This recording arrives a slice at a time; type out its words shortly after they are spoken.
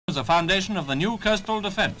is the foundation of the new coastal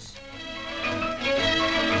defence.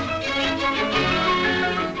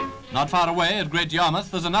 Not far away at Great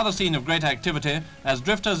Yarmouth there's another scene of great activity as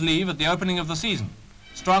drifters leave at the opening of the season.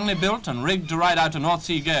 Strongly built and rigged to ride out a North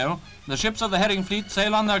Sea gale, the ships of the herring fleet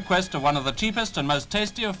sail on their quest of one of the cheapest and most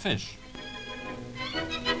tasty of fish.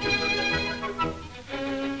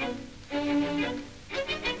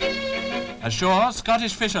 Ashore,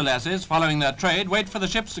 Scottish fisher lasses following their trade wait for the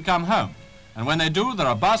ships to come home, and when they do there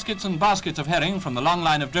are baskets and baskets of herring from the long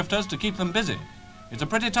line of drifters to keep them busy. It's a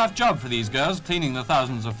pretty tough job for these girls cleaning the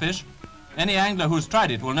thousands of fish. Any angler who's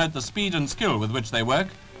tried it will note the speed and skill with which they work.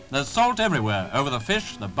 There's salt everywhere over the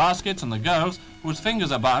fish, the baskets and the girls whose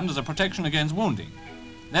fingers are bound as a protection against wounding.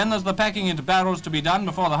 Then there's the packing into barrels to be done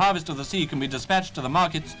before the harvest of the sea can be dispatched to the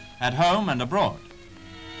markets at home and abroad.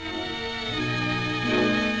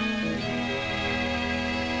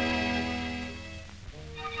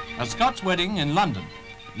 A Scots wedding in London.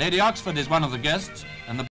 Lady Oxford is one of the guests, and the